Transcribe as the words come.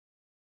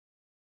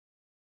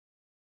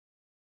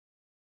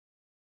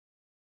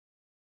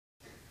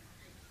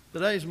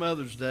Today's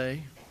Mother's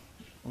Day.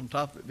 On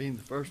top of it being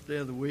the first day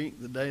of the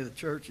week, the day the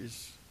church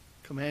is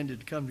commanded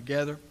to come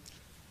together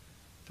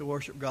to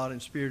worship God in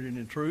spirit and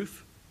in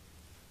truth.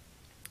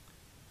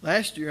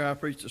 Last year I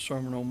preached a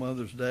sermon on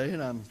Mother's Day,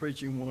 and I'm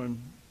preaching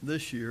one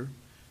this year,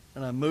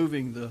 and I'm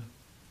moving the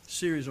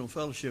series on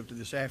fellowship to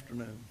this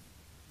afternoon.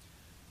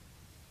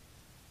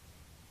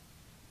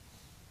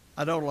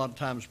 I don't a lot of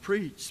times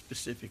preach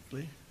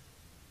specifically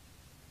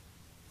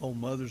on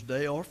Mother's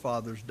Day or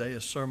Father's Day, a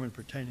sermon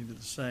pertaining to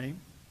the same.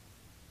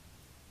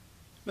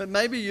 But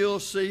maybe you'll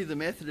see the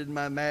method in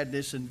my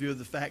madness in view of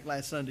the fact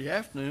last Sunday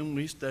afternoon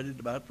we studied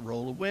about the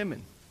role of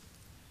women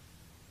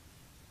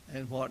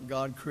and what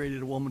God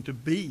created a woman to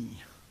be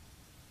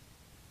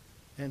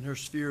and her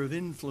sphere of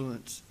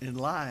influence in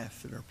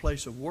life and her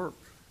place of work.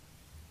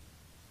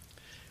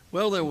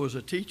 Well, there was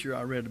a teacher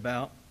I read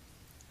about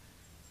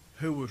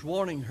who was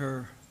wanting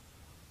her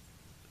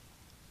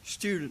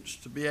students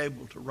to be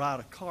able to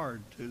write a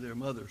card to their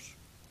mothers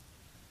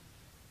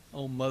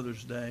on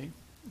Mother's Day.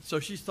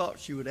 So she thought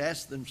she would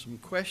ask them some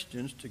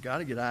questions to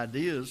kind of get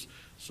ideas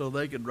so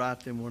they could write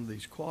them one of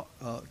these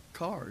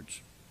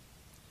cards.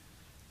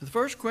 The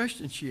first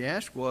question she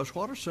asked was,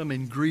 what are some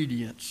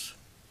ingredients?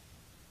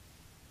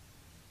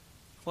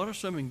 What are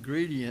some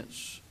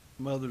ingredients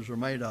mothers are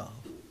made of?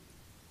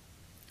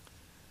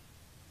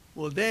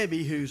 Well,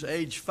 Debbie, who's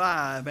age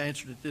 5,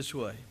 answered it this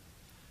way.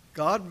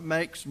 God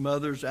makes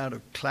mothers out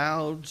of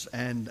clouds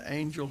and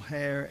angel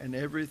hair and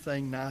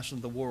everything nice in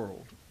the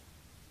world,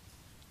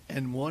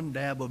 and one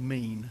dab of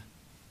mean.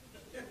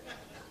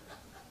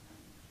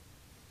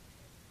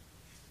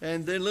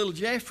 And then little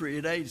Jeffrey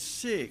at age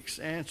 6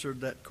 answered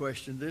that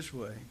question this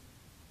way.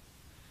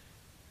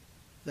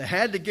 They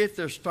had to get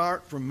their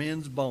start from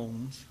men's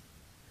bones.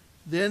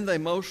 Then they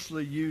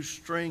mostly used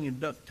string and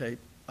duct tape,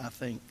 I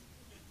think.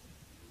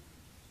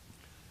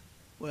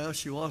 Well,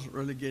 she wasn't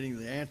really getting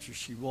the answer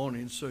she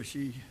wanted, so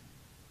she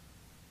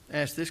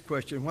asked this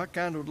question, what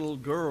kind of little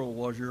girl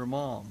was your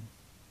mom?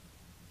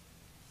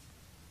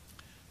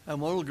 And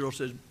one little girl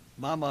says,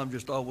 my mom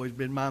just always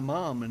been my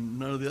mom and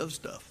none of the other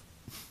stuff.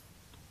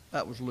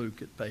 That was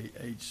Luke at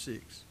age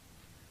 6.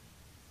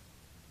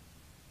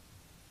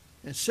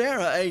 And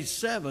Sarah, age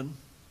 7,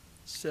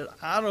 said,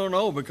 I don't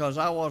know because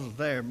I wasn't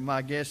there.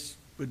 My guess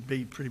would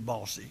be pretty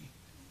bossy.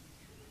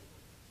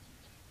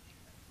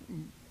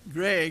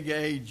 Greg,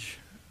 age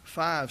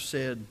 5,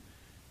 said,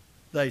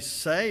 they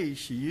say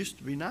she used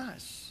to be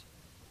nice.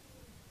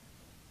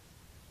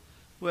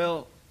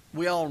 Well,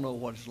 we all know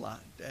what it's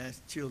like to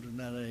ask children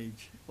that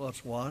age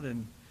what's what.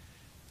 And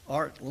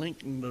Art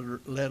Lincoln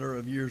letter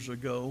of years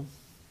ago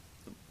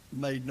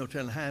made no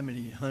telling how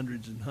many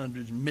hundreds and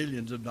hundreds and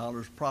millions of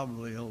dollars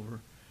probably over.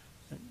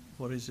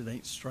 What is it?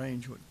 Ain't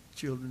strange what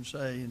children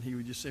say. And he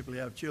would just simply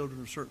have children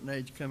of a certain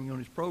age coming on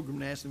his program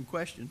and ask them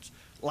questions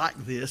like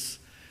this.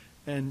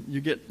 And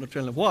you get no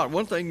telling what.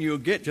 One thing you'll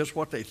get just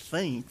what they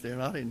think. They're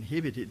not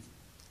inhibited.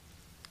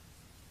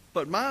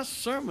 But my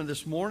sermon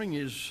this morning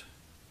is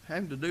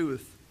having to do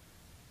with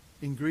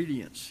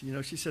ingredients. You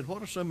know, she said,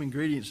 what are some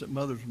ingredients that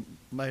mothers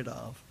are made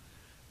of?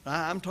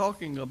 I'm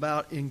talking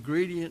about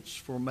ingredients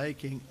for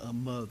making a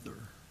mother.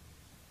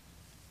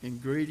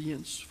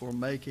 Ingredients for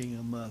making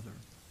a mother.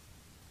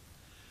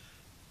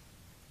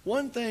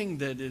 One thing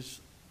that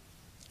is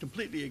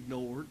completely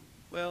ignored,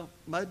 well,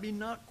 maybe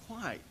not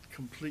quite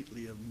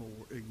completely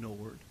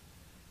ignored,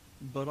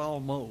 but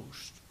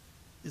almost,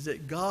 is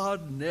that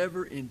God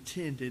never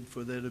intended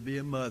for there to be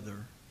a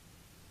mother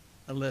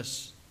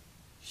unless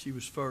she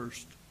was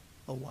first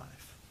a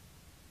wife.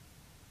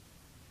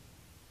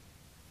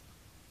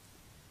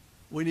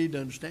 We need to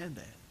understand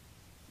that.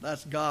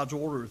 That's God's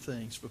order of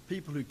things. For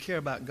people who care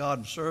about God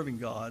and serving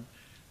God,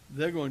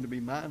 they're going to be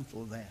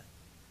mindful of that.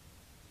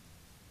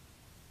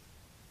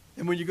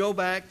 And when you go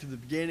back to the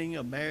beginning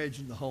of marriage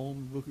in the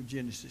home, the book of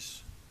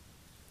Genesis,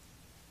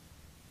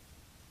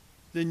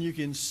 then you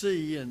can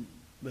see, and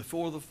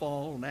before the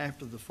fall and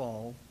after the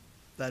fall,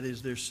 that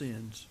is their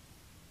sins,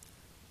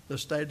 the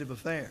state of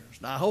affairs.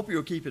 Now, I hope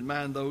you'll keep in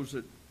mind, those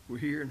that were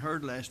here and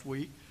heard last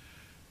week,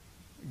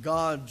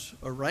 God's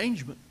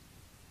arrangement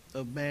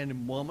of man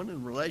and woman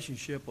and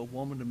relationship of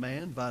woman to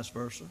man, vice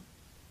versa.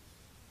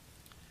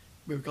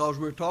 Because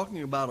we're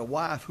talking about a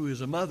wife who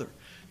is a mother.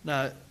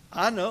 Now,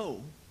 I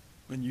know,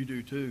 and you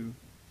do too,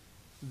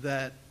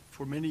 that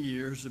for many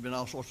years there have been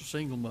all sorts of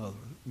single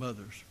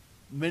mothers.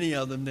 Many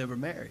of them never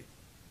married.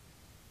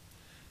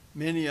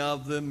 Many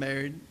of them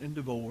married and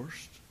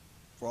divorced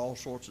for all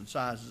sorts and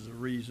sizes of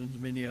reasons.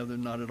 Many of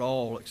them not at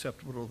all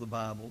acceptable to the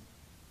Bible.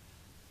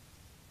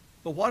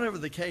 But whatever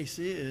the case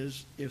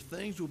is, if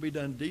things will be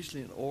done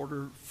decently in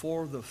order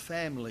for the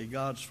family,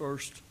 God's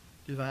first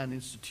divine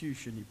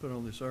institution he put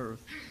on this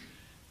earth,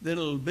 then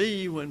it'll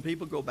be when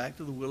people go back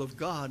to the will of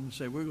God and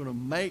say, we're going to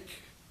make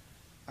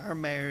our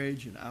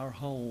marriage and our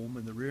home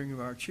and the rearing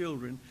of our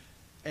children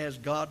as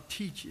God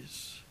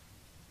teaches.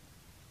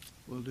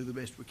 We'll do the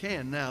best we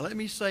can. Now, let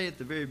me say at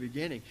the very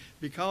beginning,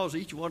 because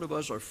each one of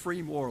us are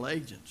free moral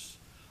agents,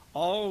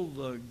 all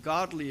the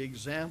godly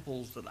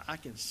examples that I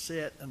can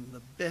set and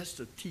the best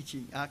of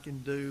teaching I can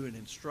do and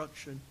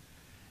instruction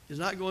is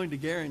not going to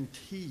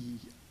guarantee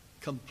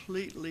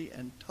completely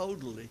and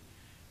totally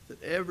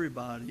that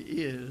everybody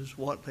is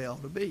what they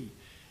ought to be.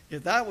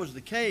 If that was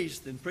the case,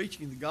 then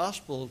preaching the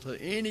gospel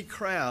to any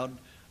crowd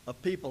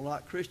of people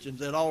not Christians,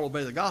 they'd all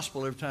obey the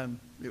gospel every time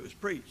it was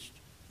preached.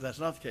 But that's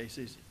not the case,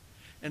 is it?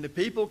 And if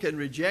people can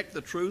reject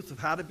the truth of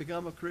how to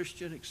become a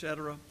Christian,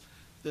 etc.,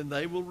 then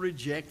they will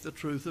reject the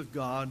truth of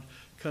God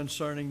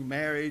concerning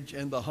marriage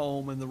and the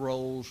home and the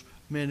roles,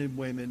 men and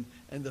women,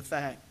 and the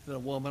fact that a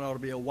woman ought to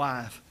be a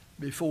wife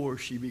before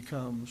she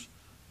becomes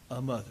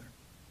a mother.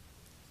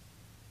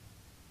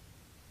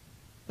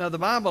 Now, the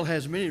Bible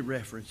has many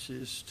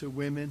references to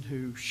women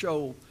who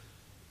show,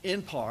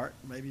 in part,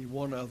 maybe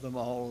one of them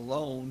all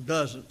alone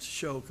doesn't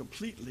show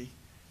completely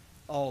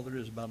all there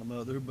is about a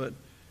mother, but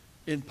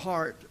in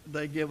part,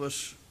 they give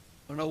us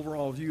an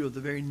overall view of the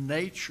very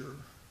nature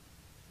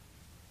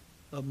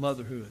of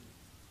motherhood.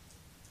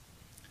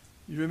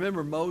 You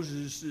remember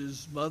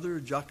Moses' mother,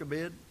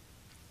 Jochebed?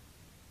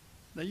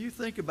 Now you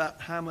think about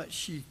how much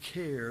she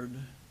cared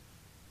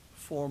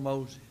for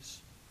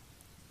Moses.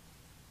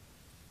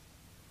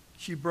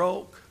 She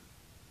broke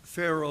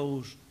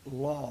Pharaoh's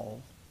law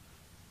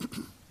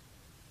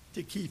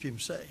to keep him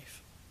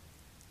safe.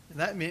 And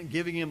that meant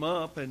giving him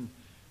up and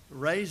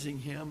raising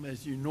him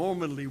as you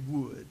normally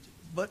would.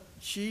 But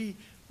she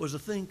was a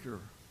thinker,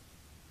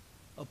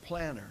 a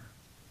planner.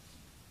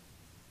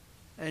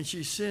 And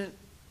she sent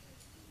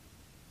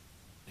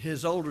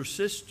his older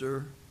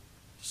sister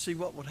to see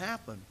what would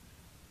happen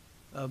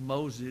of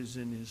Moses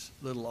in his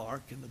little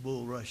ark in the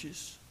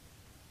bulrushes.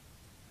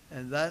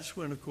 And that's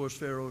when, of course,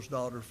 Pharaoh's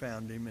daughter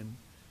found him and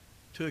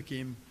took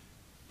him.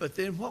 But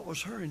then what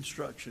was her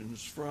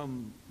instructions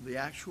from the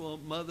actual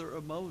mother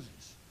of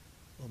Moses?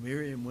 Well,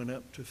 Miriam went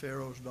up to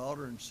Pharaoh's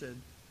daughter and said,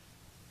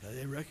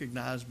 they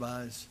recognized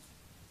by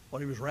what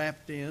he was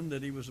wrapped in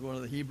that he was one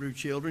of the Hebrew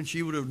children.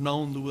 She would have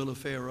known the will of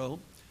Pharaoh.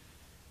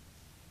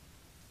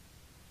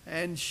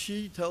 And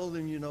she told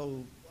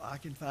him, I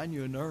can find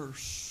you a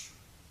nurse.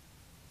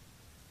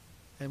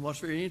 And what's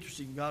very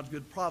interesting in God's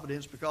good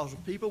providence, because the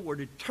people were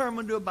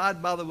determined to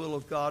abide by the will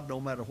of God no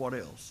matter what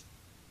else,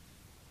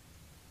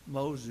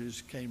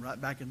 Moses came right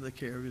back into the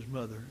care of his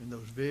mother in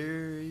those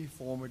very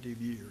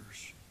formative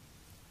years.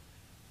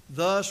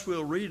 Thus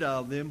we'll read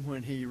of them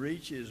when he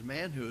reaches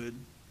manhood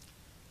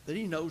that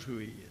he knows who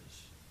he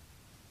is.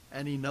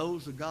 And he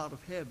knows the God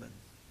of heaven.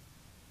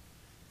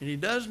 And he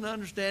doesn't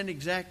understand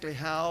exactly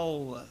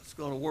how it's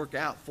going to work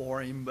out for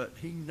him, but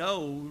he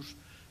knows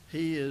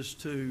he is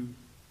to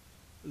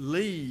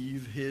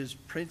leave his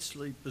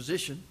princely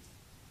position.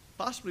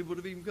 Possibly would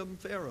have even become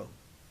Pharaoh.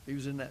 He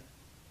was in that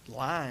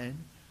line.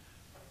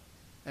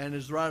 And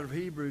as the writer of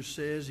Hebrews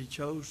says, he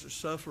chose to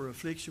suffer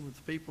affliction with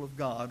the people of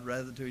God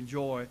rather than to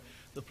enjoy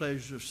the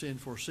pleasures of sin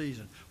for a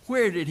season.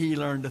 Where did he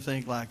learn to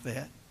think like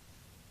that?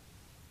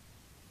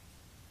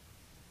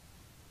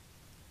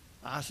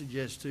 I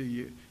suggest to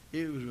you,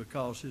 it was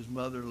because his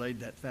mother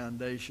laid that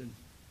foundation.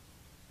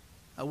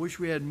 I wish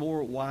we had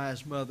more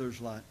wise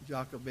mothers like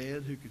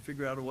Jochebed who could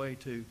figure out a way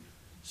to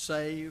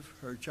save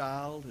her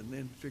child and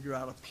then figure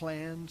out a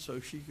plan so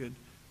she could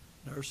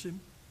nurse him.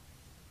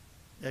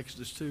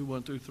 Exodus 2,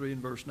 1 through 3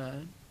 and verse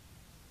 9.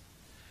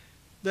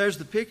 There's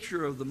the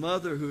picture of the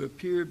mother who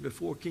appeared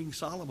before King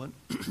Solomon.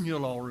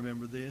 You'll all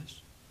remember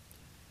this.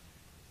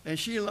 And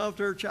she loved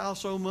her child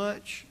so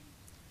much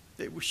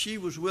that she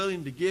was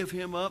willing to give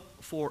him up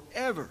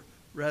forever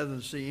rather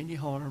than see any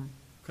harm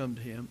come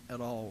to him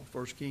at all.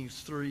 1 Kings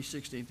 3,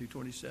 16 through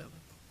 27.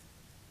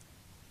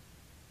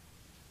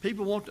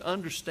 People want to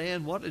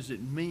understand, what does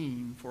it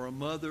mean for a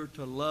mother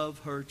to love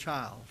her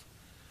child?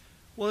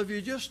 Well, if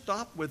you just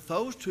stop with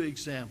those two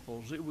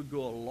examples, it would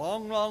go a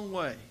long, long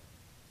way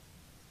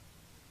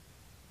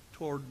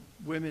toward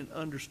women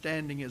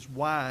understanding as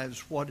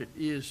wives what it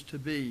is to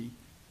be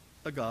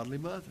a godly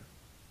mother.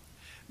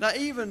 Now,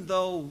 even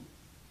though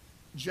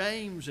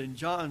James and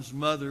John's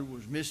mother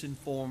was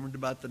misinformed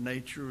about the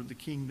nature of the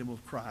kingdom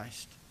of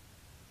Christ,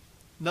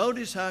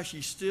 notice how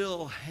she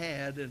still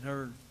had in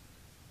her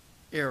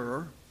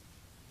error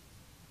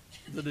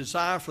the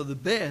desire for the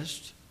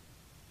best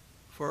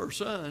for her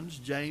sons,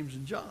 James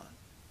and John.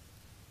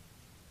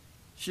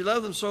 She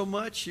loved them so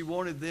much, she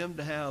wanted them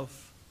to have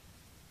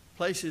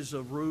places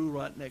of rule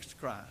right next to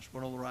Christ,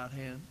 one on the right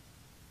hand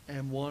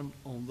and one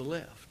on the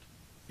left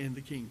in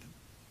the kingdom.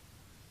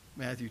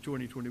 Matthew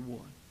 20, 21.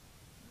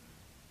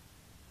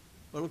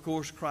 Well, of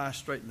course, Christ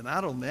straightened them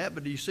out on that,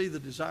 but do you see the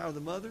desire of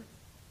the mother?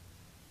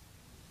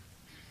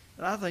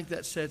 And I think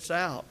that sets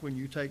out, when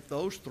you take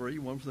those three,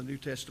 one from the New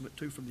Testament,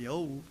 two from the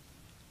Old,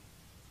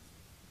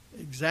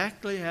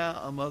 exactly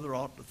how a mother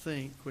ought to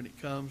think when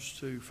it comes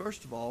to,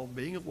 first of all,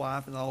 being a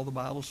wife, and all the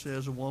Bible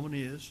says a woman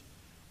is,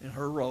 in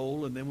her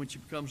role, and then when she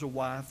becomes a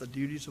wife, the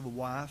duties of a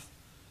wife,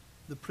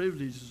 the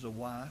privileges of a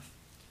wife,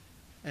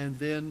 and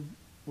then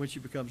when she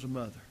becomes a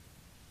mother.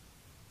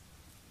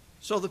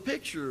 So the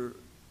picture,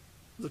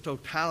 the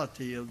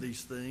totality of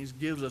these things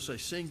gives us a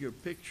singular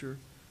picture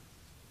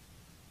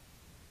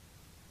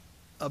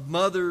of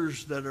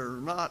mothers that are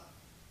not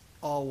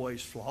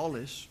always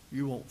flawless.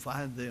 You won't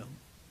find them.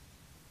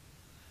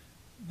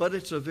 But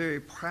it's a very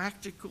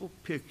practical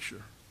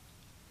picture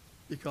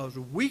because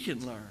we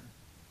can learn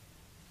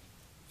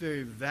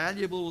very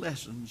valuable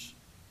lessons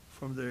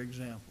from their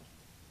example.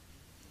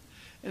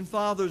 And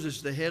fathers,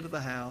 as the head of the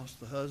house,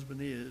 the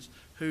husband is,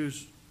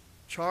 who's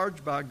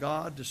charged by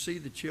God to see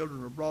the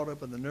children are brought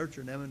up in the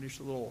nurture and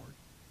admonition of the Lord,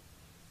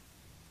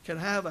 can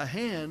have a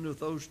hand with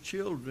those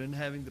children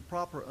having the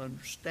proper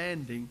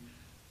understanding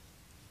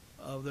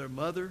of their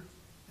mother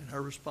and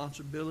her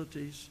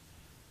responsibilities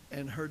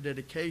and her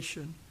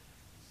dedication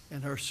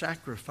and her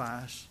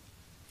sacrifice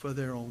for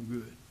their own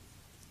good.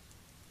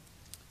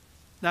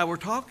 Now we're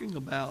talking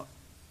about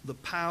the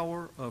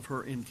power of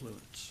her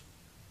influence.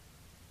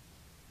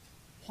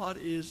 What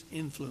is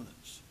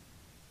influence?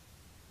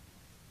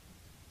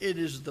 It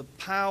is the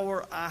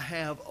power I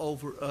have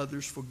over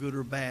others for good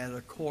or bad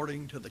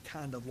according to the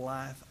kind of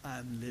life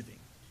I'm living.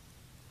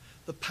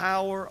 The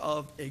power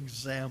of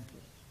example.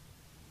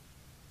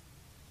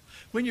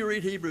 When you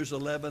read Hebrews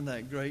 11,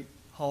 that great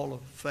Hall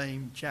of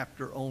Fame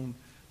chapter on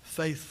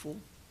faithful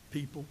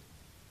people,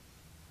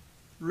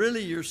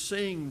 really you're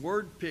seeing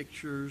word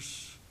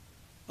pictures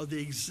of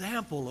the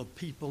example of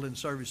people in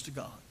service to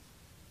God.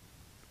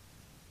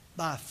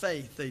 By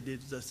faith they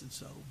did thus and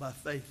so. By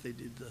faith they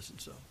did thus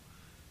and so.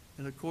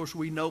 And of course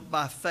we know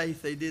by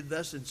faith they did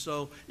thus and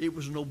so. It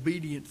was an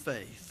obedient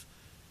faith.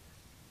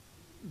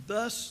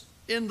 Thus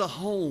in the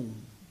home,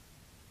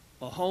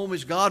 a home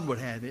as God would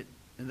have it,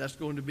 and that's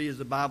going to be as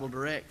the Bible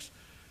directs,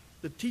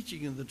 the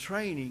teaching and the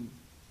training,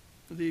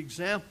 the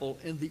example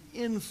and the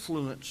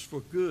influence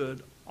for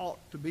good ought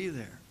to be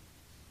there.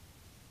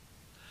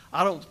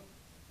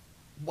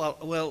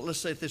 Well, let's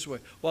say it this way.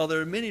 While there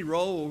are many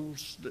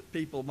roles that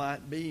people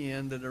might be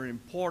in that are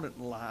important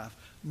in life,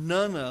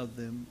 none of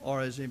them are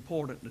as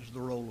important as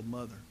the role of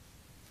mother.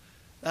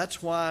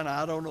 That's why, and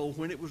I don't know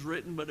when it was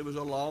written, but it was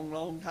a long,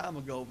 long time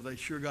ago, but they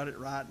sure got it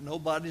right.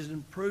 Nobody's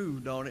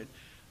improved on it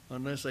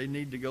unless they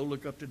need to go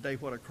look up today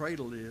what a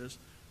cradle is.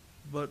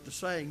 But the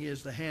saying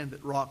is, the hand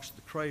that rocks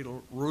the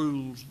cradle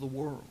rules the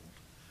world.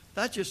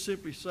 That's just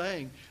simply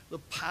saying the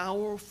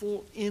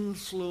powerful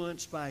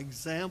influence by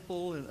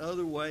example and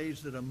other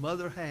ways that a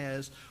mother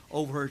has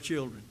over her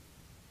children.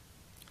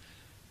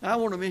 Now, I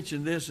want to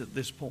mention this at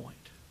this point.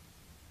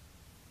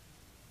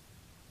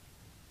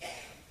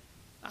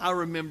 I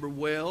remember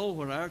well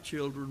when our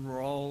children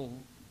were all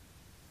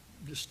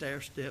just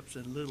stair steps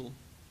and little.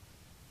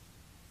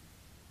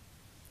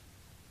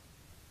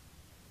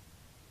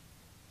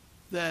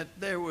 That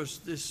there was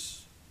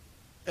this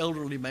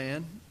elderly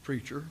man,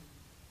 preacher,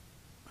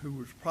 who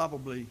was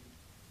probably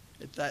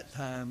at that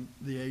time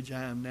the age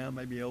I am now,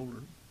 maybe older.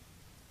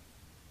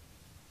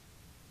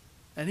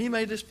 And he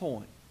made this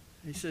point.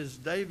 He says,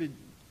 David,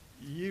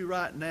 you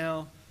right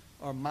now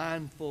are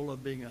mindful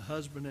of being a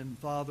husband and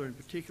father, and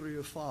particularly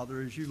a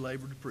father, as you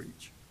labor to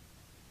preach.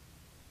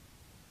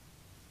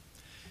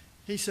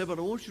 He said, but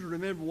I want you to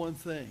remember one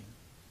thing.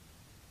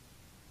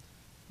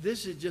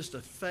 This is just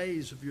a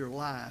phase of your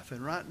life,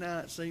 and right now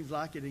it seems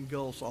like it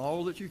engulfs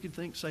all that you can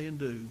think, say, and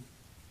do.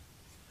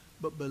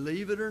 But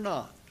believe it or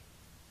not,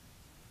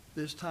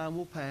 this time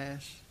will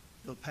pass.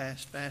 It'll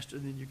pass faster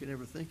than you can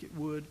ever think it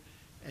would,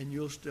 and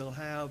you'll still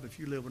have, if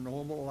you live a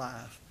normal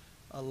life,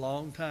 a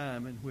long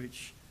time in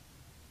which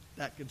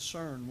that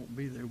concern won't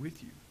be there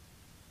with you,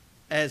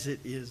 as it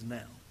is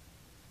now.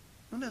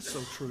 And that's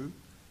so true.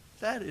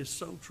 That is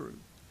so true.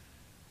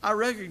 I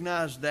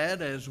recognize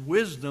that as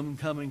wisdom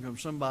coming from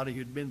somebody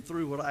who'd been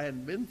through what I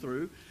hadn't been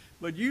through.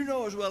 But you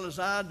know as well as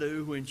I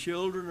do, when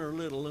children are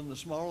little, and the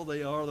smaller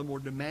they are, the more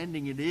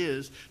demanding it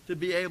is to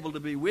be able to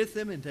be with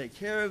them and take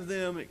care of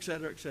them, et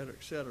cetera, et cetera,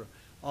 et cetera.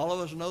 All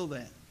of us know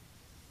that.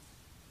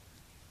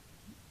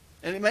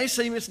 And it may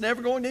seem it's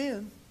never going to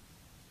end.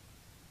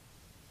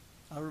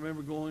 I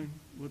remember going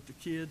with the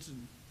kids,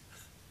 and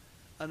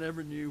I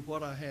never knew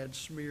what I had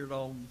smeared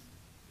on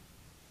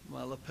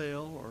my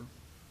lapel, or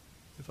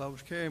if I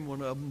was carrying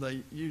one of them,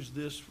 they used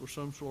this for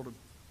some sort of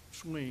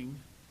swing.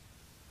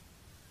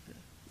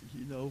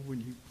 You know,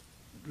 when you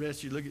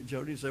dress, you look at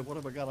Jody and say, what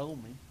have I got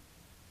on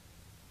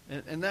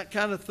me? And that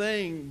kind of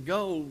thing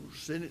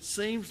goes, and it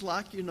seems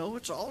like, you know,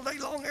 it's all day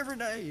long every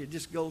day. It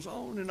just goes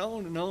on and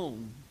on and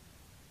on.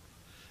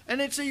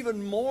 And it's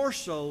even more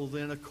so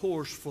than a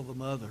course for the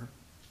mother.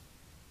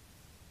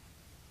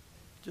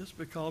 Just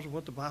because of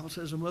what the Bible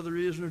says a mother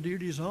is and her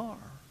duties are.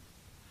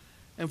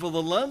 And for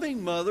the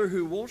loving mother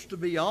who wants to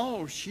be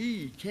all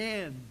she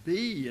can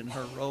be in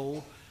her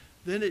role,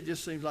 then it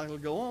just seems like it'll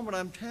go on. But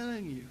I'm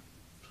telling you,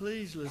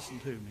 please listen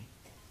to me.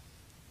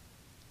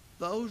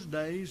 Those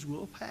days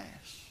will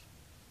pass,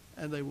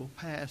 and they will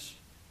pass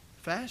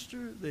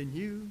faster than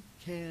you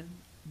can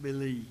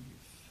believe.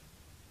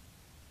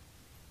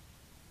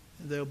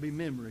 And there'll be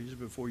memories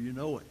before you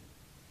know it.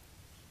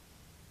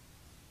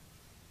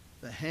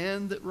 The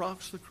hand that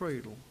rocks the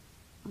cradle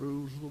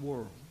rules the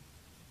world.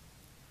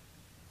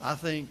 I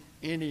think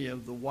any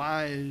of the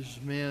wise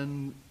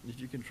men, if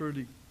you can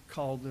truly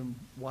call them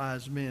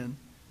wise men,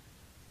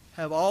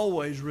 have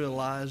always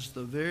realized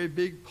the very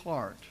big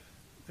part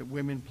that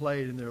women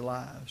played in their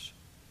lives.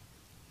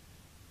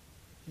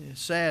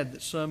 It's sad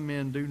that some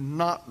men do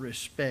not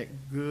respect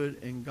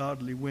good and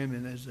godly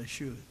women as they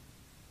should.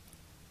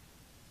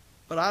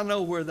 But I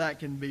know where that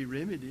can be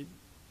remedied.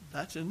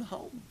 That's in the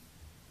home.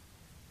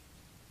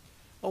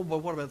 Oh, but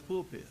what about the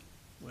pulpit?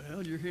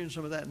 Well, you're hearing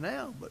some of that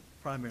now, but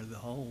primarily the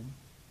home.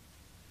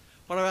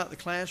 What about the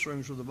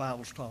classrooms where the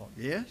Bible's taught?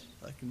 Yes,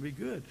 that can be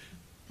good.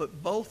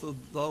 But both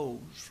of those,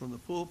 from the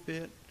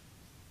pulpit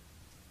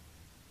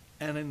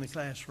and in the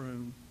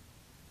classroom,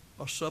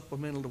 are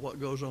supplemental to what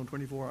goes on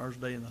 24 hours a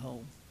day in the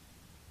home,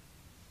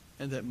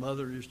 and that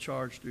mother is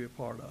charged to be a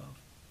part of.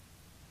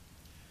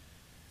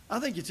 I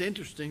think it's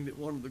interesting that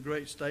one of the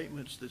great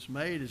statements that's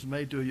made is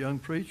made to a young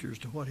preacher as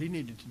to what he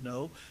needed to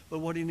know, but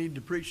what he needed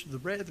to preach to the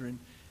brethren.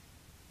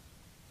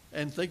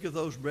 And think of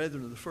those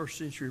brethren of the first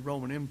century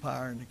Roman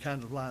Empire and the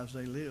kinds of lives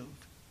they lived.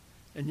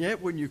 And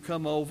yet when you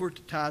come over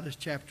to Titus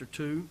chapter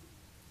 2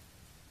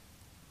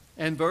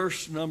 and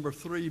verse number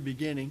 3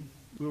 beginning,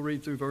 we'll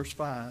read through verse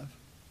 5.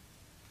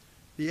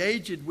 The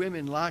aged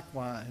women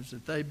likewise,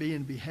 that they be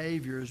in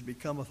behavior as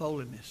becometh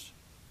holiness.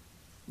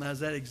 Now is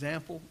that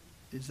example?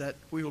 Is that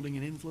wielding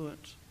an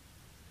influence?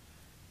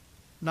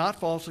 Not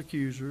false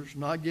accusers,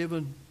 not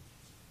given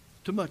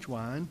to much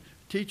wine,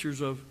 teachers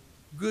of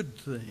good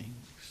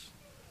things.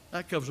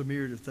 That covers a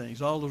myriad of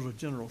things. All those are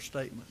general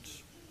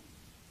statements.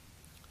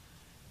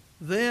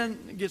 Then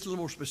it gets a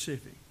little more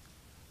specific.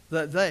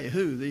 That they,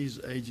 who? These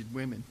aged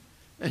women.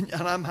 And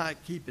I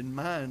might keep in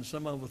mind,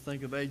 some of us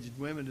think of aged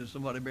women as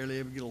somebody barely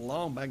ever get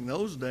along. Back in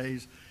those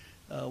days,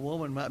 a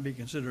woman might be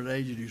considered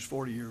aged who's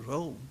 40 years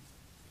old.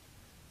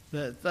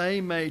 That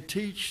they may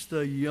teach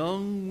the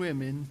young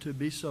women to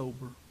be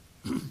sober.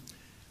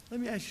 Let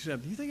me ask you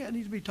something. Do you think that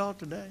needs to be taught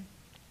today?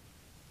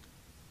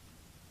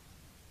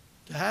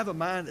 To have a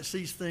mind that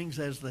sees things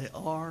as they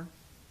are,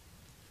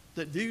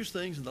 that views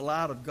things in the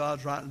light of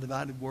God's right and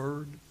divided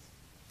word,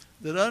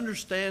 that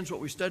understands what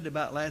we studied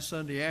about last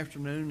Sunday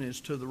afternoon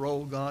as to the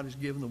role God has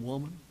given the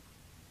woman,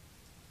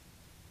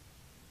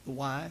 the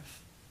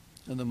wife,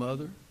 and the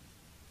mother,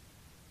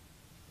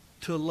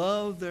 to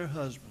love their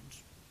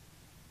husbands.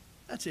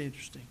 That's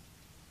interesting.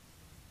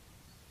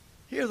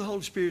 Here the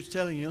Holy Spirit's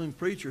telling young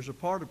preachers, a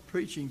part of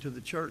preaching to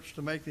the church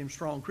to make them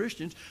strong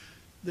Christians,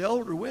 the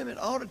older women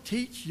ought to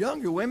teach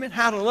younger women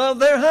how to love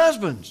their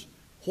husbands.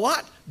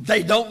 What?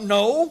 They don't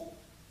know?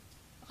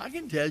 I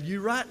can tell you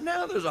right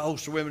now there's a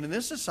host of women in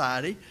this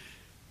society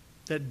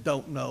that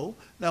don't know.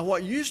 Now,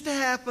 what used to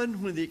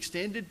happen when the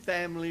extended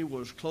family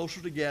was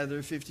closer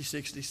together 50,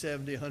 60,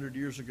 70, 100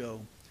 years ago,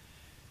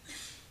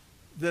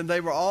 then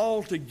they were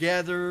all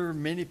together,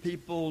 many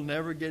people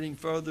never getting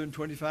further than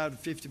 25 to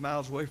 50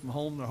 miles away from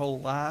home their whole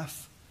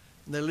life.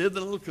 And they lived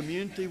in a little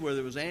community where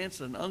there was aunts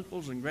and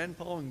uncles and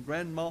grandpa and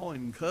grandma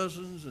and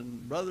cousins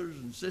and brothers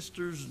and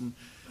sisters and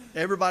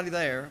everybody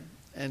there,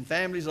 and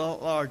families a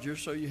lot larger,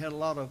 so you had a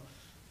lot of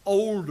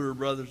older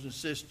brothers and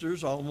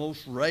sisters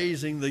almost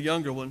raising the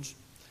younger ones.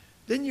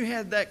 Then you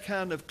had that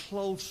kind of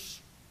close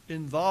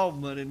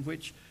involvement in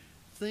which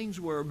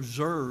things were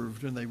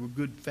observed and they were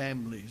good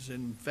families,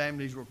 and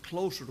families were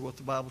closer to what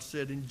the Bible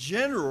said in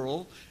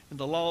general, and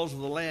the laws of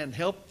the land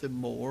helped them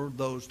more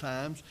those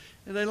times,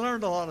 and they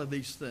learned a lot of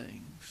these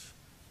things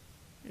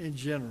in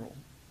general.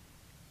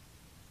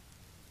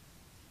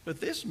 But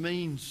this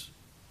means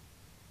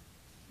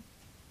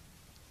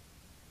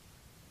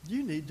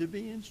you need to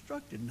be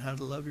instructed in how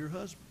to love your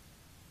husband.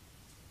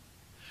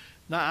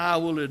 Now, I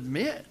will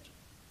admit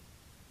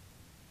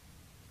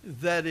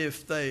that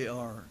if they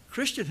are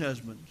Christian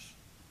husbands,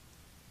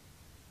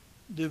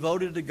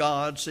 devoted to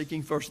God,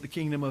 seeking first the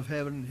kingdom of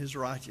heaven and his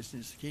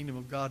righteousness, the kingdom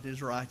of God and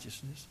his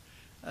righteousness,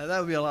 that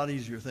would be a lot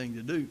easier thing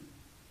to do.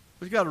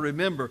 But you've got to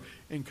remember,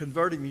 in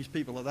converting these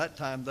people at that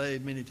time, they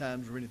many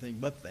times were anything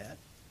but that.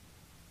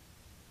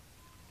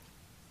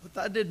 But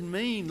that didn't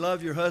mean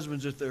love your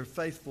husbands if they're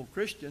faithful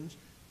Christians.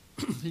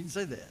 He didn't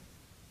say that.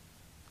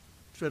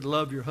 He said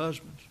love your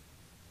husbands.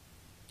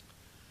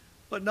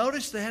 But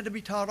notice they had to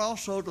be taught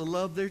also to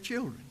love their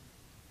children.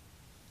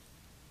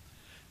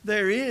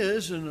 There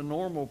is, in a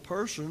normal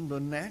person, the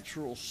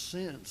natural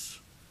sense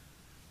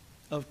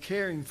of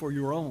caring for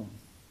your own.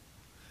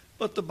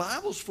 But the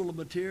Bible's full of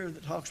material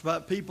that talks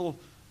about people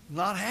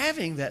not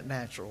having that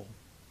natural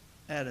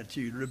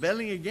attitude,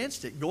 rebelling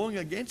against it, going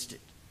against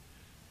it.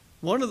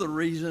 One of the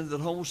reasons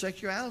that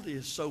homosexuality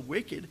is so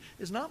wicked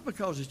is not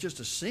because it's just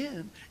a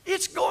sin.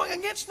 It's going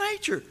against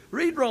nature.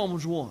 Read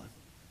Romans 1.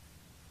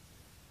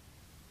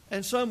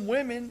 And some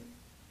women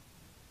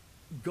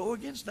go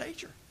against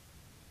nature.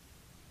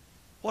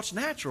 What's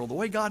natural? The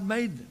way God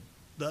made them.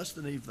 Thus,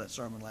 the need for that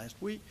sermon last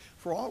week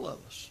for all of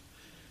us.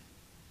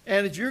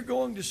 And if you're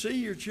going to see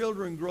your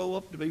children grow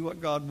up to be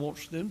what God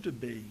wants them to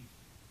be,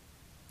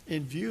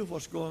 in view of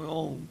what's going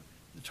on,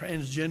 the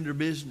transgender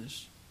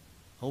business,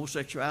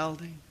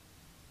 homosexuality,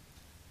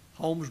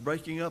 homes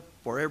breaking up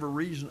for every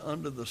reason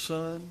under the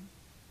sun,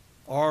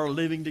 or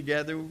living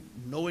together,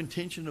 no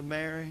intention of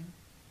marrying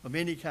of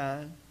any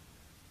kind,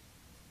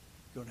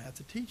 you're going to have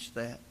to teach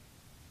that.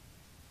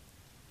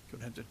 You're going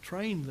to have to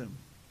train them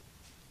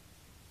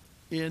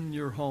in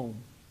your home.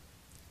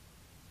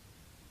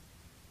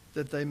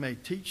 that they may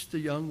teach the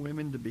young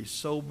women to be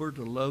sober,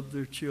 to love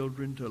their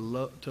children, to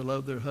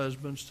love their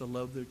husbands, to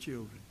love their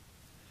children.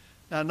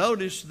 Now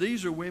notice,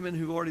 these are women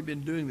who've already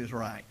been doing this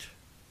right.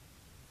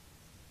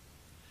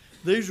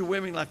 These are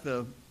women like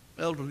the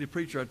elderly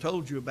preacher I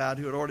told you about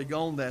who had already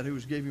gone that, who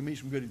was giving me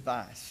some good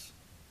advice.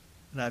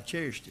 And I've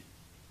cherished it.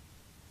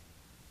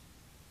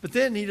 But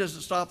then he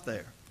doesn't stop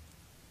there.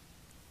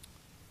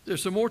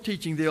 There's some more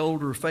teaching the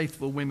older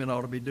faithful women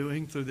ought to be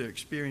doing through their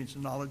experience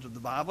and knowledge of the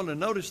Bible. And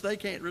notice they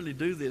can't really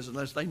do this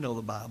unless they know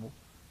the Bible,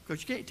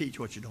 because you can't teach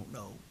what you don't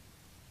know.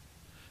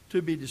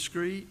 To be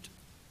discreet,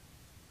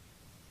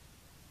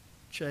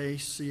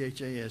 chaste,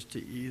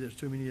 C-H-A-S-T-E. There's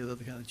too many other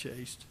kind of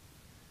chaste.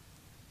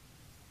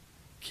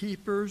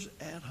 Keepers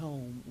at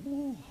home.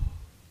 Ooh.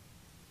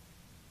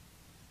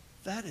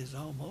 That is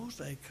almost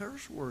a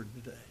curse word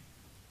today.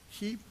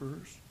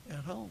 Keepers at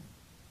home.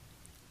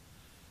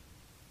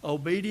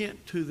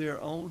 Obedient to their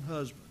own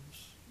husbands.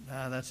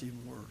 Now that's even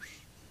worse.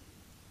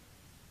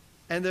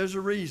 And there's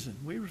a reason.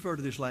 We referred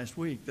to this last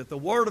week, that the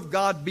word of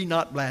God be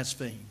not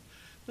blasphemed.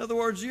 In other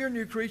words, you're a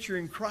new creature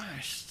in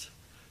Christ.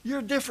 You're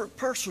a different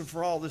person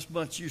for all this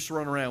bunch you used to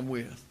run around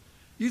with.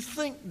 You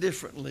think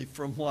differently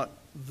from what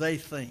they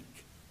think.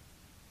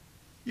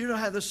 You don't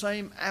have the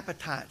same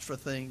appetites for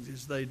things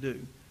as they do.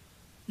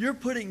 You're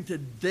putting to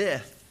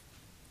death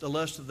the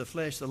lust of the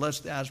flesh, the lust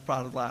of the eyes,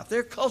 pride of life.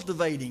 They're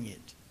cultivating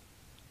it.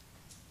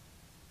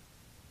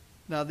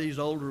 Now, these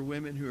older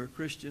women who are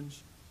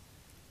Christians,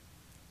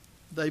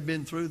 they've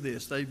been through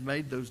this. They've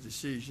made those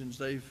decisions.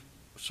 They've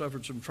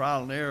suffered some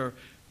trial and error,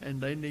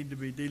 and they need to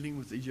be dealing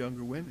with these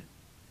younger women.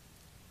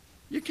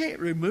 You can't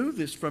remove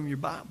this from your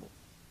Bible.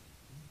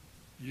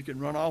 You can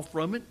run off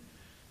from it.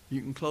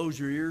 You can close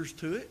your ears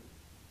to it.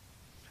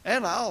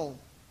 And I'll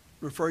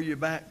refer you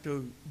back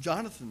to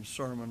Jonathan's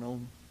sermon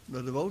on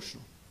the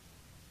devotional.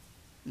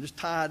 And just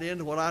tie it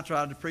into what I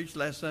tried to preach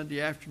last Sunday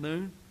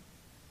afternoon.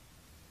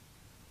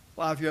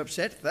 Well, if you're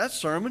upset at that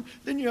sermon,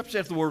 then you're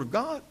upset at the Word of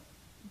God.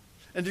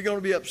 And if you're going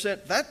to be upset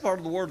at that part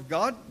of the Word of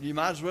God, you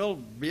might as well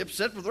be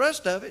upset with the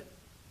rest of it.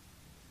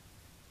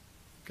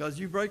 Because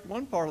you break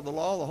one part of the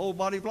law, the whole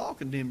body of law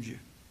condemns you.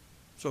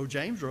 So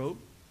James wrote.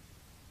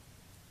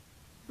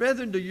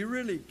 Brethren,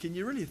 can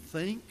you really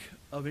think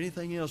of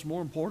anything else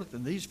more important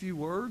than these few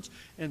words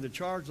and the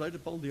charge laid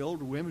upon the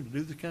older women to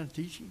do this kind of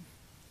teaching?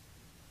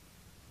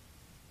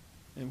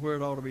 And where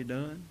it ought to be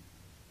done?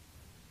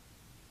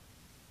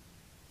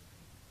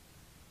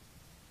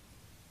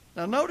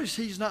 Now notice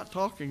he's not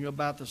talking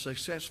about the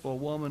successful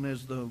woman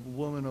as the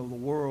woman of the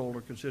world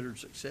are considered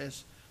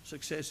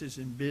successes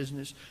in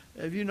business.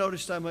 Have you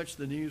noticed how much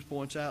the news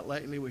points out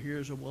lately? Well,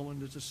 here's a woman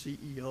that's a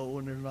CEO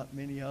and there's not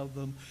many of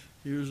them.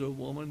 Here's a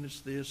woman that's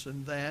this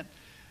and that.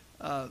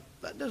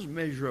 That doesn't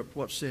measure up to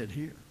what's said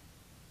here.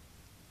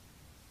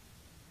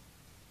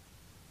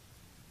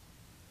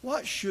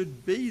 What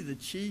should be the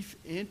chief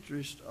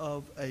interest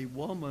of a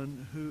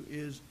woman who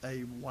is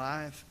a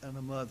wife and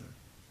a mother?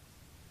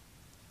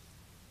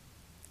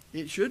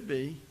 It should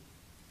be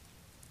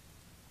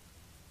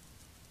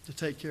to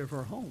take care of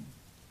her home.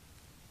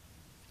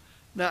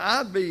 Now,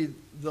 I'd be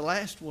the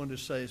last one to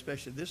say,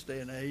 especially this day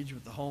and age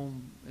with the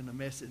home and the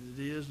mess that it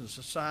is and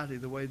society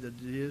the way that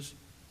it is,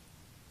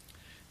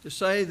 to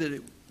say that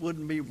it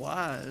wouldn't be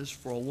wise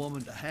for a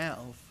woman to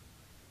have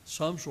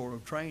some sort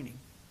of training,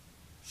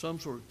 some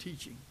sort of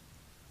teaching,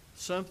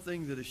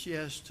 something that if she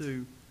has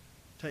to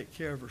take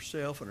care of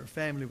herself and her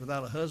family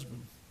without a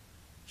husband,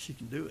 she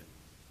can do it.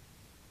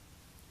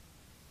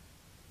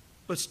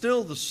 But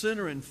still the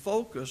center and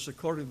focus,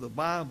 according to the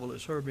Bible,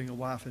 is her being a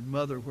wife and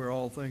mother where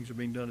all things are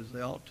being done as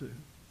they ought to.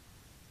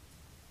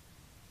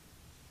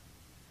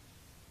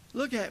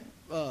 Look at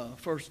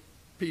 1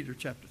 Peter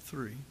chapter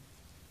 3,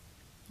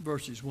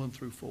 verses 1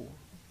 through 4.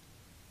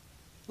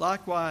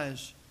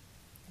 Likewise,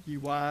 ye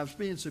wives,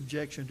 be in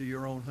subjection to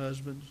your own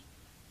husbands,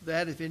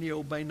 that if any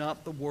obey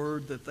not the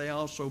word, that they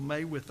also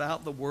may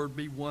without the word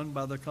be won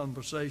by the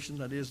conversation,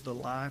 that is the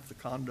life, the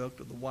conduct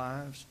of the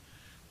wives,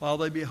 while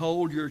they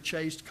behold your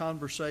chaste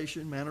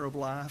conversation, manner of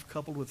life,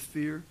 coupled with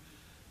fear,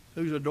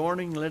 whose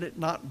adorning, let it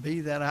not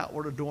be that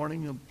outward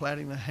adorning of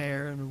plaiting the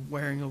hair and of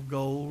wearing of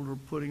gold or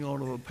putting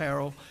on of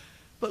apparel,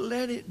 but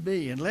let it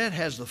be, and let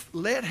has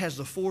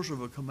the force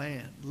of a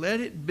command, let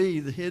it be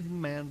the hidden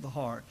man of the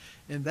heart,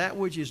 and that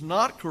which is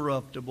not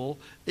corruptible,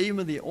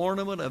 even the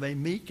ornament of a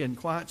meek and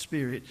quiet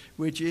spirit,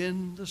 which is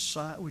in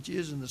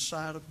the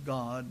sight of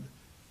God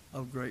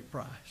of great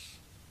price.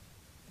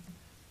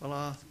 Well,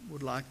 I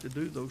would like to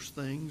do those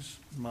things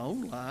in my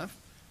own life.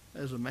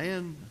 As a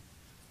man,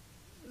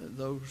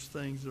 those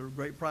things are a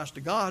great price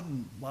to God,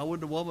 and why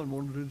wouldn't a woman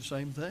want to do the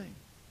same thing?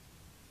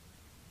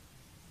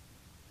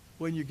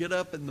 When you get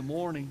up in the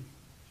morning,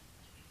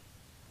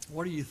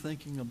 what are you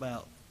thinking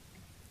about?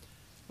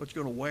 What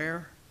you're going to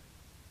wear?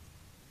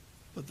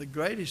 But the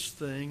greatest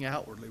thing,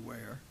 outwardly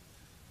wear,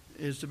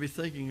 is to be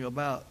thinking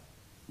about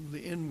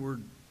the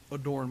inward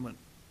adornment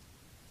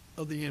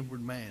of the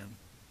inward man,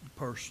 the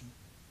person.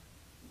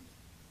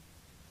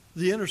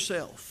 The inner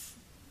self,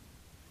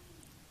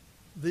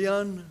 the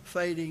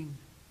unfading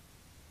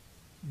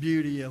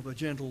beauty of a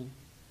gentle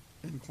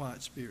and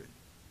quiet spirit.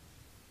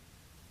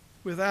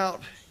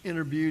 Without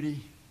inner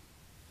beauty,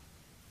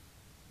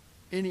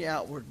 any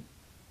outward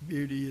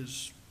beauty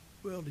is,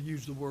 well, to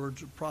use the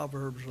words of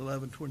Proverbs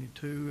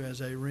 11:22,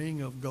 as a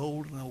ring of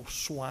gold in a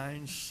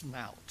swine's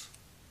snout.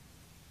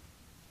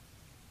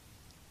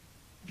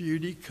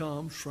 Beauty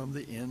comes from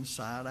the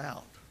inside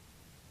out.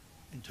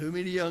 And too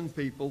many young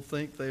people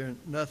think they're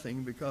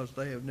nothing because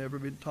they have never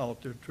been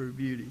taught their true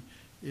beauty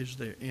is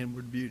their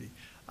inward beauty.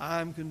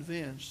 I'm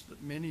convinced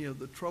that many of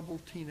the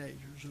troubled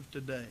teenagers of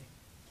today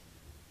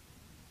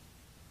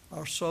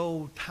are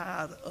so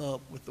tied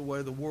up with the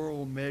way the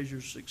world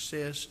measures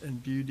success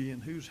and beauty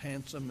and who's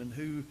handsome and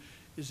who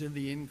is in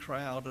the in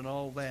crowd and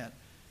all that,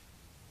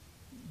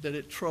 that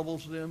it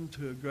troubles them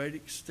to a great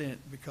extent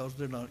because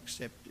they're not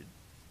accepted.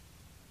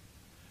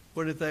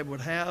 But if they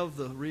would have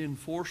the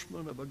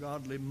reinforcement of a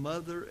godly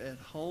mother at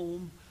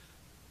home,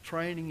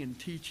 training and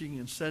teaching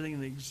and setting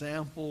an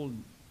example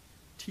and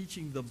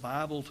teaching the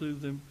Bible to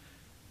them,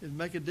 it'd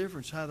make a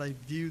difference how they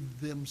view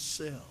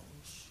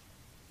themselves.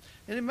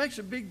 And it makes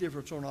a big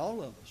difference on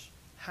all of us,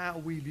 how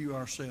we view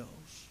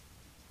ourselves.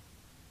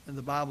 And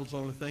the Bible's the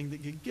only thing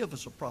that can give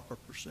us a proper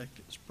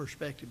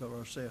perspective of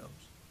ourselves.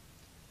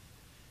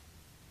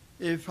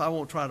 I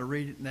won't try to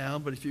read it now,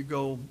 but if you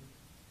go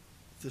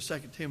to 2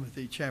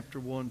 Timothy chapter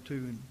 1, 2,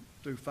 and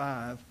through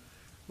 5,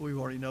 we've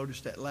already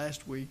noticed that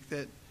last week,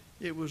 that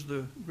it was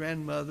the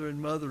grandmother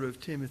and mother of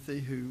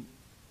Timothy who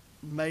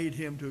made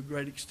him to a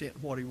great extent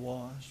what he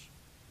was.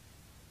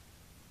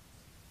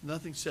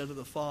 Nothing said of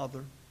the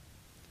father.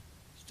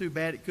 It's too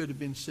bad it could have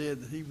been said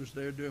that he was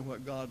there doing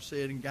what God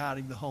said and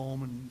guiding the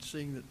home and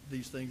seeing that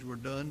these things were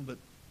done, but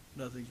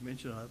nothing's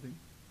mentioned of him.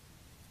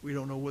 We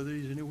don't know whether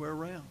he's anywhere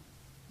around.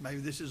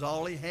 Maybe this is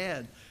all he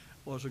had,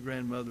 was a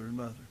grandmother and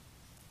mother.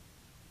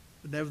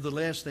 But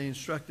nevertheless, they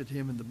instructed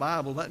him in the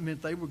Bible. That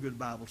meant they were good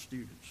Bible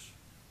students.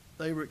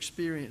 They were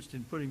experienced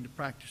in putting to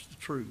practice the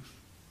truth.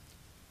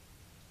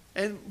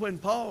 And when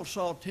Paul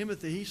saw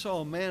Timothy, he saw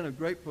a man of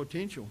great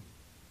potential.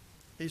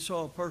 He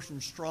saw a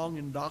person strong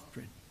in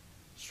doctrine,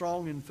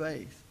 strong in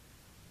faith,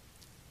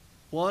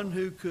 one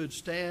who could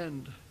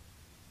stand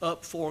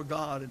up for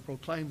God and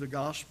proclaim the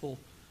gospel,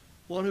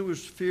 one who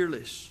was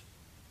fearless.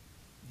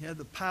 He had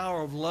the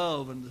power of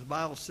love, and the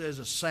Bible says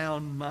a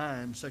sound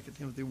mind, 2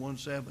 Timothy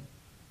 1:7.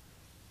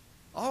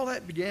 All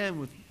that began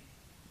with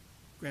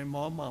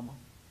Grandma and Mama.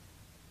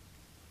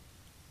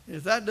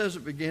 If that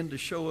doesn't begin to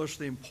show us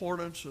the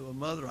importance of a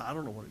mother, I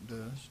don't know what it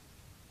does,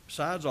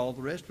 besides all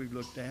the rest we've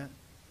looked at.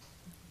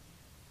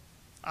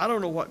 I don't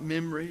know what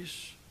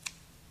memories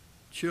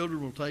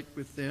children will take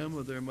with them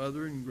of their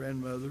mother and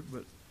grandmother,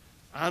 but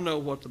I know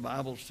what the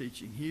Bible's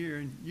teaching here,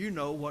 and you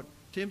know what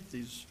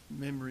Timothy's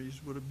memories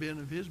would have been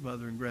of his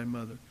mother and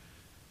grandmother.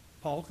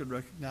 Paul could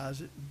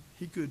recognize it, and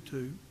he could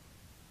too.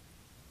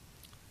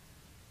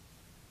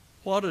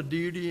 What a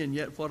duty and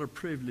yet what a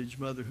privilege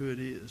motherhood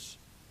is.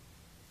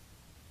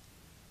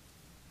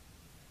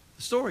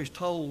 The story's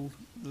told,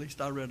 at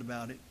least I read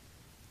about it,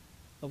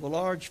 of a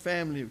large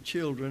family of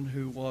children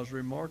who was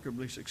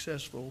remarkably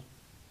successful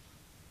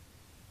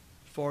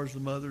as far as the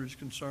mother is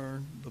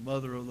concerned. The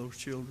mother of those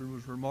children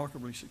was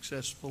remarkably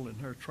successful in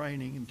her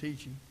training and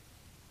teaching.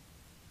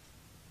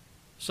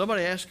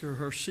 Somebody asked her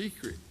her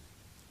secret,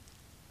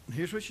 and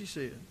here's what she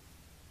said.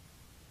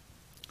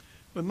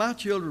 When my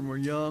children were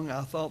young,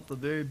 I thought the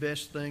very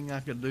best thing I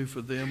could do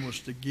for them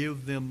was to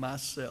give them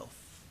myself.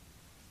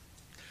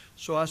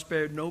 So I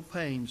spared no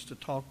pains to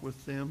talk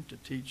with them, to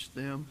teach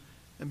them,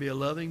 and be a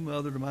loving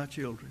mother to my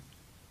children.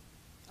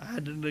 I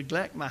had to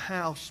neglect my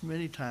house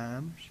many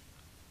times.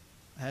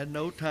 I had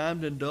no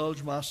time to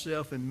indulge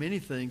myself in many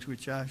things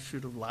which I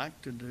should have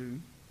liked to do.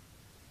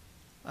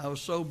 I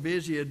was so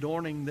busy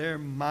adorning their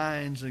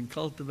minds and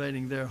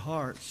cultivating their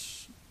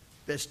hearts'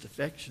 best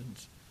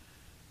affections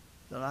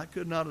that I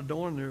could not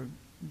adorn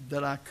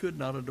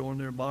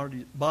their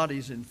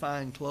bodies in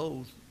fine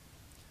clothes,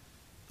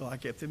 though I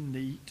kept them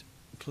neat,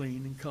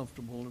 clean, and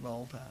comfortable at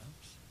all times.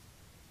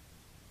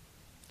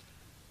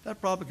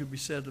 That probably could be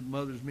said of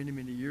mothers many,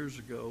 many years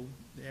ago,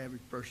 the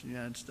average person in the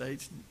United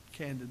States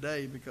can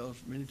today, because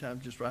many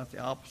times just right the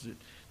opposite.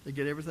 They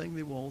get everything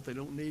they want. They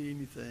don't need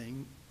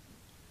anything.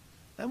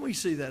 And we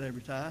see that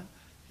every time.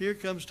 Here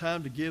comes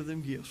time to give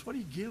them gifts. What do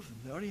you give them?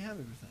 They already have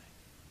everything.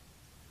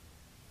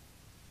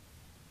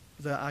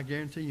 But I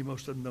guarantee you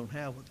most of them don't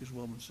have what this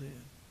woman said.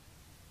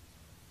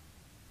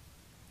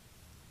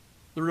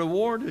 The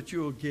reward that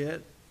you'll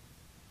get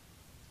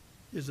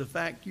is the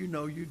fact you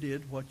know you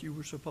did what you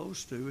were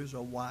supposed to as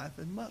a wife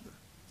and mother.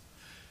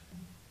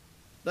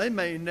 They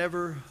may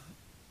never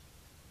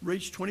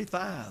reach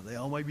 25. They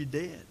all may be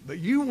dead. But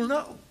you will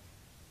know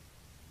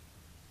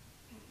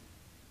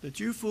that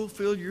you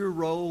fulfilled your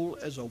role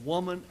as a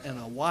woman and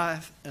a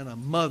wife and a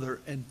mother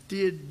and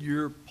did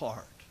your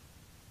part.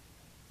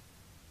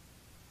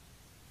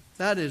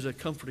 That is a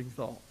comforting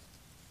thought.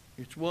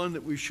 It's one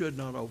that we should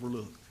not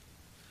overlook.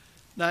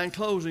 Now, in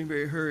closing,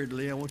 very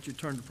hurriedly, I want you to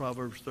turn to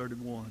Proverbs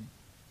 31.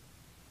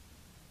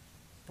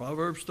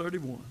 Proverbs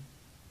 31.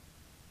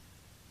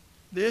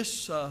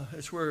 This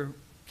is where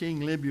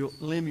King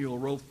Lemuel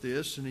wrote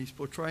this, and he's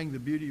portraying the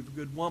beauty of a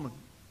good woman.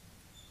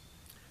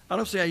 I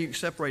don't see how you can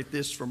separate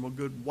this from a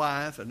good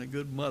wife and a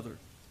good mother.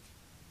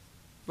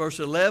 Verse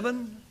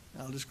 11,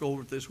 I'll just go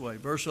over it this way.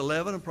 Verse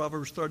 11 of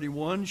Proverbs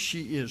 31,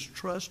 she is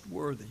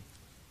trustworthy.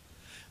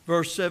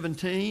 Verse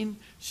 17,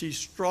 she's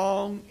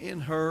strong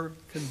in her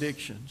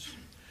convictions.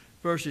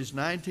 Verses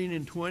 19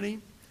 and 20,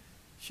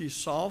 she's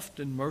soft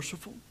and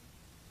merciful,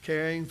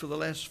 caring for the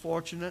less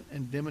fortunate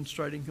and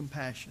demonstrating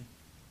compassion.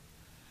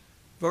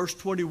 Verse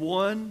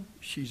 21,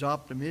 she's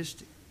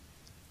optimistic.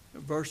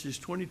 Verses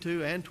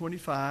 22 and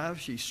 25,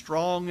 she's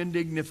strong and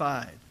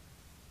dignified.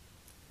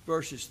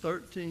 Verses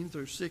 13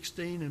 through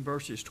 16 and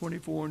verses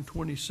 24 and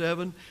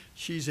 27,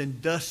 she's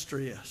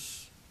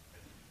industrious.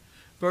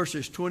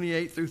 Verses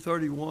 28 through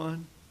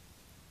 31,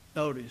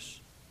 notice,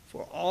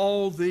 for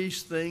all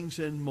these things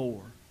and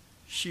more,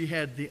 she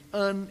had the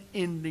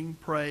unending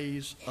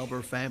praise of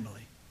her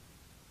family.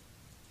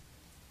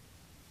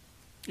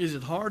 Is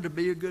it hard to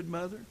be a good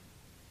mother?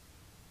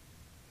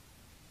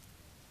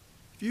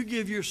 If you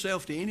give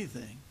yourself to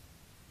anything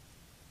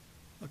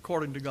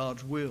according to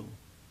God's will,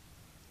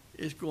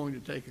 it's going to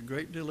take a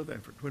great deal of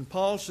effort. When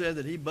Paul said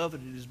that he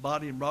buffeted his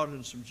body and brought it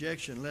into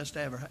subjection, lest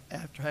after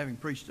having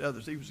preached to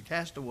others he was a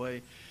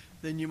castaway,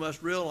 then you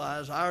must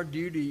realize our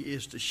duty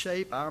is to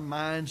shape our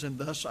minds and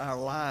thus our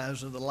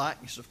lives in the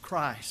likeness of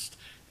Christ.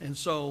 And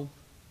so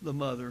the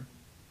mother,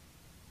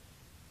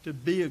 to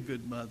be a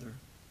good mother,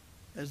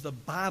 as the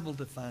Bible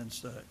defines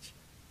such,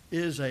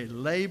 is a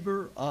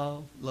labor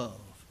of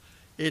love.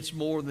 It's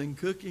more than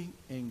cooking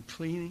and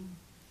cleaning.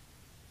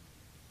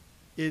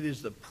 It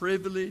is the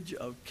privilege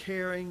of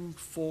caring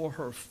for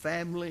her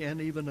family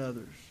and even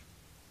others.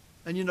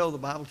 And you know the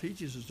Bible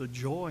teaches us a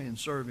joy in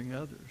serving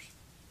others.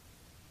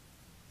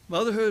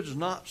 Motherhood is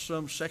not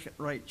some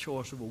second-rate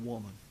choice of a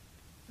woman.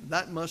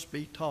 That must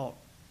be taught,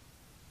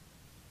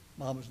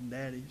 mamas and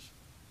daddies,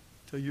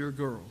 to your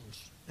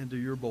girls and to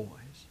your boys.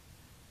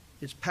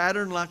 It's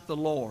patterned like the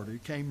Lord, who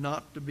came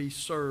not to be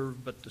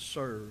served but to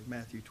serve,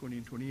 Matthew 20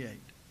 and 28.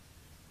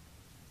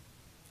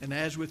 And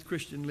as with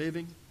Christian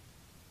living,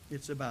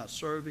 it's about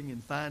serving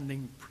and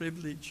finding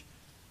privilege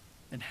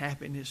and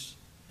happiness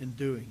in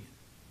doing it.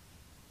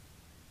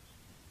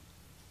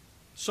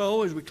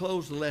 So, as we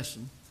close the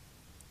lesson,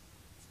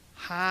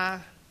 high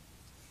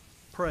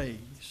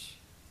praise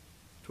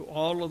to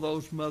all of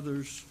those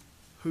mothers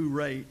who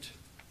rate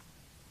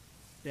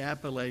the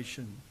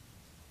appellation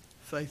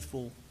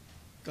faithful,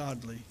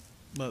 godly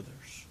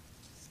mothers.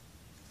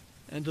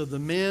 And to the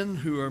men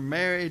who are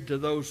married to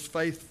those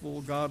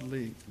faithful,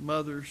 godly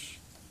mothers,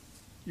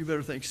 you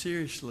better think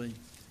seriously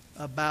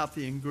about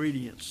the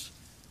ingredients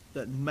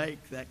that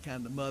make that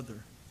kind of mother.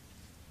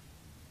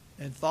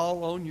 And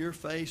fall on your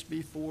face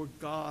before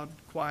God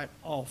quite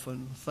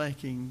often,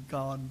 thanking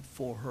God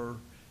for her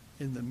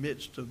in the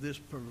midst of this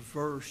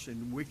perverse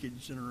and wicked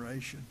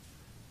generation.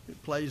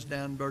 It plays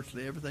down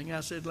virtually everything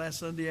I said last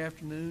Sunday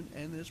afternoon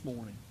and this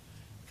morning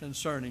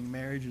concerning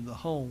marriage and the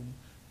home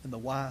and the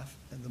wife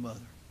and the mother.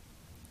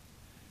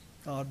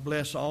 God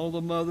bless all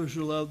the mothers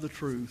who love the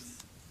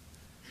truth.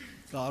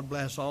 God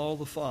bless all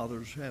the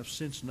fathers who have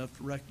sense enough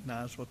to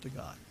recognize what they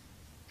got.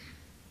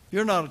 If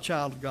you're not a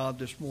child of God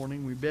this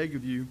morning, we beg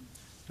of you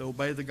to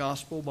obey the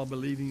gospel by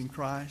believing in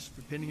Christ,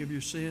 repenting of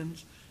your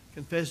sins,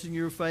 confessing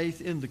your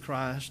faith in the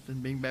Christ,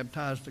 and being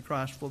baptized to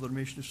Christ for the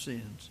remission of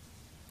sins.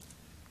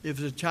 If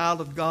as a child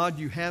of God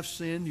you have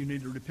sinned, you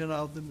need to repent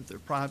of them. If they're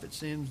private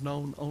sins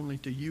known only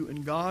to you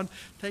and God,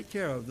 take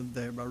care of them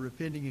there by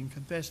repenting and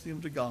confessing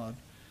them to God.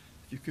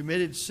 If you've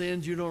committed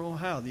sins you don't know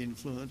how the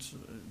influence,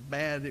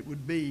 bad it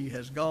would be,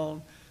 has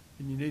gone,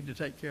 and you need to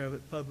take care of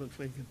it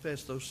publicly and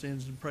confess those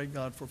sins and pray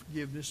God for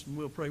forgiveness, and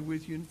we'll pray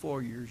with you and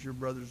for you as your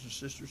brothers and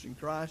sisters in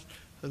Christ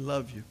who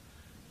love you.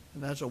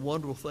 And that's a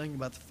wonderful thing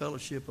about the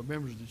fellowship of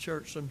members of the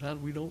church.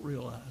 Sometimes we don't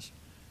realize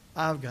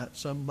I've got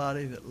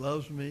somebody that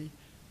loves me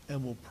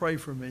and will pray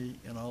for me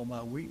in all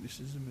my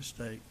weaknesses and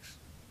mistakes.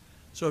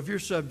 So if you're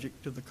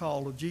subject to the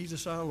call of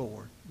Jesus our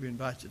Lord, we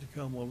invite you to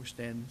come while we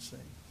stand and sing.